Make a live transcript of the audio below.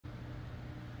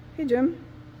Hey Jim.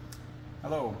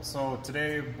 Hello. So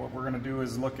today what we're going to do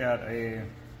is look at a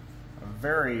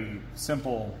very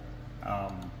simple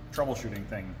troubleshooting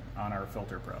thing on our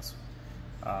filter press.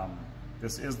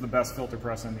 This is the best filter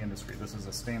press in the industry. This is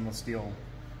a stainless steel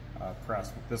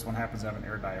press. This one happens to have an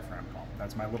air diaphragm pump.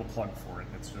 That's my little plug for it.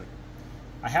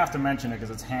 I have to mention it because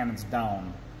it's hands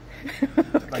down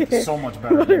like so much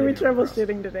better. What are we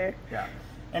troubleshooting today? Yeah.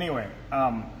 Anyway,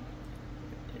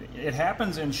 it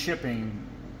happens in shipping.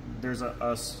 There's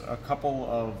a couple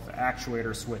of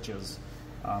actuator switches,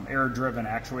 air-driven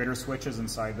actuator switches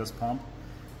inside this pump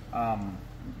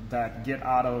that get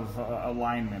out of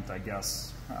alignment, I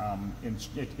guess.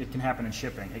 It can happen in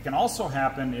shipping. It can also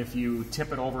happen if you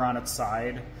tip it over on its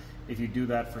side, if you do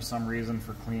that for some reason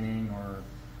for cleaning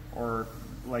or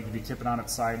like if you tip it on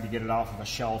its side to get it off of a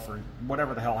shelf or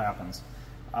whatever the hell happens.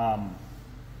 I'm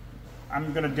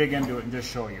going to dig into it and just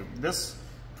show you. This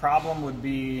problem would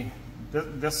be,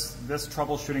 this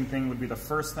troubleshooting thing would be the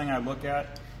first thing I look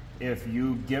at if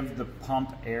you give the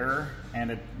pump air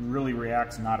and it really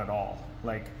reacts not at all.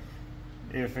 Like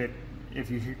if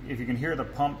you can hear the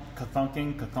pump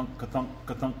ka-thunking, ka-thunk, ka-thunk,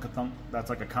 ka-thunk, ka-thunk, that's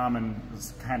like a common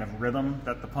kind of rhythm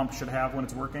that the pump should have when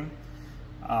it's working.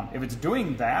 If it's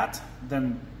doing that,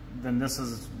 then this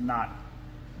is not,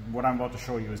 what I'm about to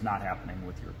show you is not happening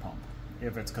with your pump.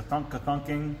 If it's ka-thunk,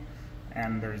 ka-thunking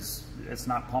and it's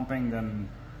not pumping, then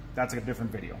that's a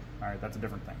different video. All right, that's a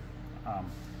different thing.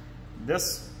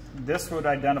 This would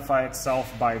identify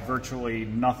itself by virtually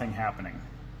nothing happening.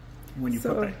 When you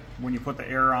put the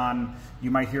air on, you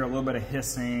might hear a little bit of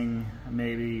hissing,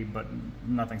 maybe, but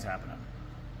nothing's happening.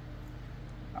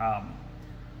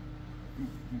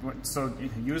 So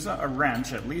use a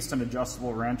wrench, at least an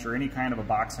adjustable wrench or any kind of a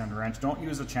box end wrench. Don't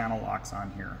use a channel locks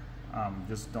on here.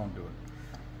 Just don't do it.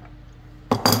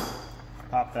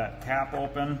 Pop that cap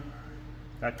open.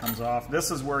 That comes off. This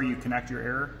is where you connect your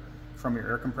air from your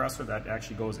air compressor. That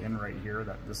actually goes in right here.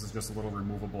 This is just a little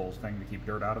removable thing to keep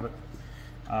dirt out of it.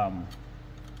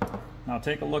 Now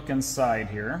take a look inside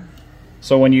here.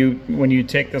 So when you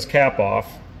take this cap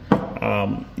off,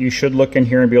 you should look in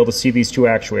here and be able to see these two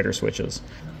actuator switches.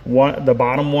 The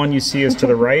bottom one you see is to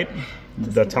the right,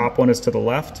 the top one is to the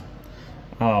left.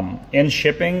 In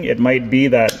shipping, it might be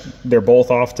that they're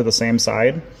both off to the same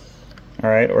side, all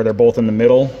right, or they're both in the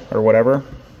middle or whatever.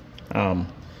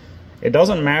 It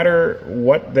doesn't matter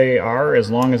what they are as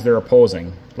long as they're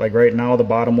opposing. Like right now, the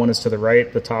bottom one is to the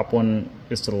right, the top one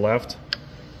is to the left.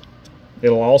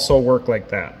 It'll also work like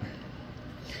that.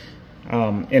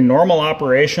 In normal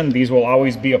operation, these will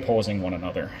always be opposing one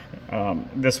another.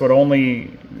 It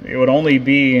would only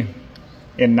be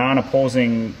in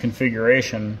non-opposing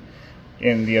configuration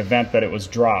in the event that it was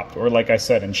dropped, or like I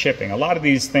said, in shipping. A lot of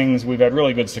these things, we've had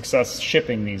really good success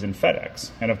shipping these in FedEx.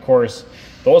 And of course,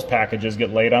 those packages get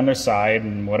laid on their side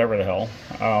and whatever the hell.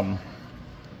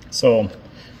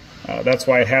 That's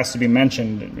why it has to be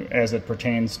mentioned as it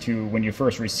pertains to when you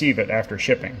first receive it after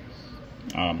shipping.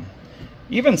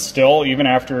 Even still, even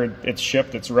after it's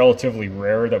shipped, it's relatively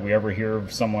rare that we ever hear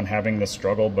of someone having this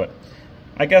struggle, but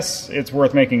I guess it's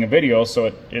worth making a video,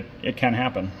 so it can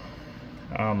happen.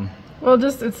 Well,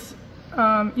 it's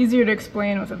easier to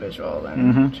explain with a visual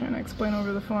than trying to explain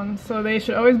over the phone. So they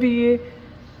should always be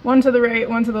one to the right,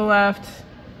 one to the left.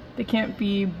 They can't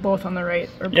be both on the right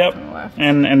or both on the left.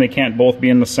 And they can't both be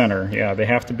in the center. Yeah, they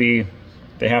have to be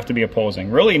opposing.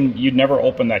 Really, you'd never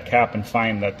open that cap and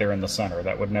find that they're in the center.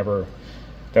 That would never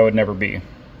be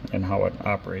in how it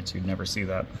operates. You'd never see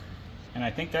that. And I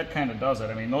think that kind of does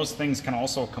it. I mean, those things can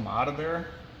also come out of there,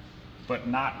 but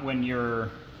not when the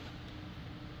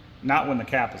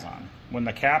cap is on. When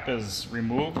the cap is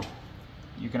removed,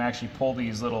 you can actually pull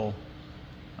these little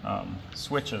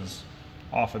switches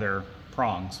off of their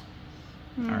prongs.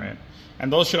 All right,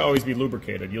 and those should always be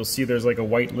lubricated. You'll see there's like a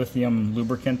white lithium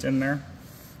lubricant in there.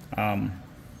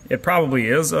 It probably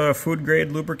is a food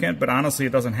grade lubricant, but honestly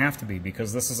it doesn't have to be,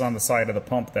 because this is on the side of the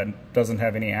pump that doesn't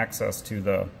have any access to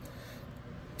the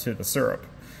syrup.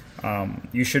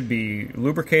 You should be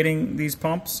lubricating these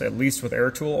pumps at least with air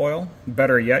tool oil.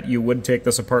 Better yet, you would take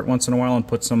this apart once in a while and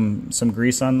put some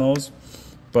grease on those.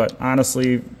 But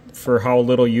honestly, for how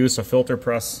little use a filter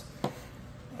press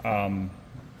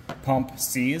pump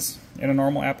sees in a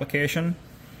normal application,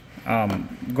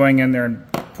 going in there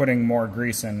and putting more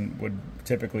grease in would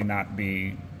typically not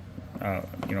be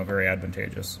very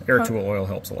advantageous. Air tool oil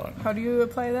helps a lot. How do you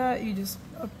apply that? You just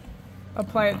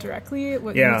apply it directly?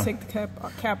 You take the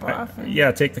cap off?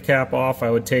 Yeah, take the cap off.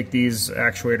 I would take these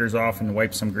actuators off and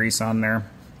wipe some grease on there.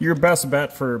 Your best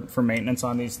bet for maintenance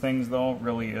on these things, though,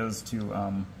 really is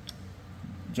to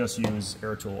just use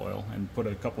air tool oil and put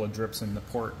a couple of drips in the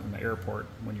port, in the air port,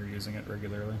 when you're using it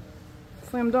regularly.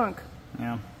 Slam dunk.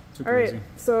 Yeah, super All right, easy.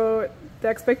 so the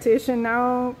expectation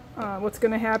now, what's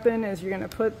going to happen is you're going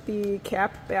to put the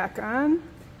cap back on.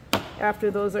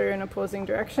 After those are in opposing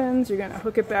directions, you're going to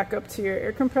hook it back up to your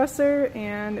air compressor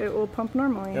and it will pump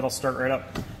normally. It'll start right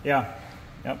up. Yeah,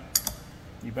 yep,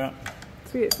 you bet.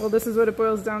 Sweet. Well, this is what it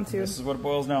boils down to. This is what it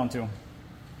boils down to.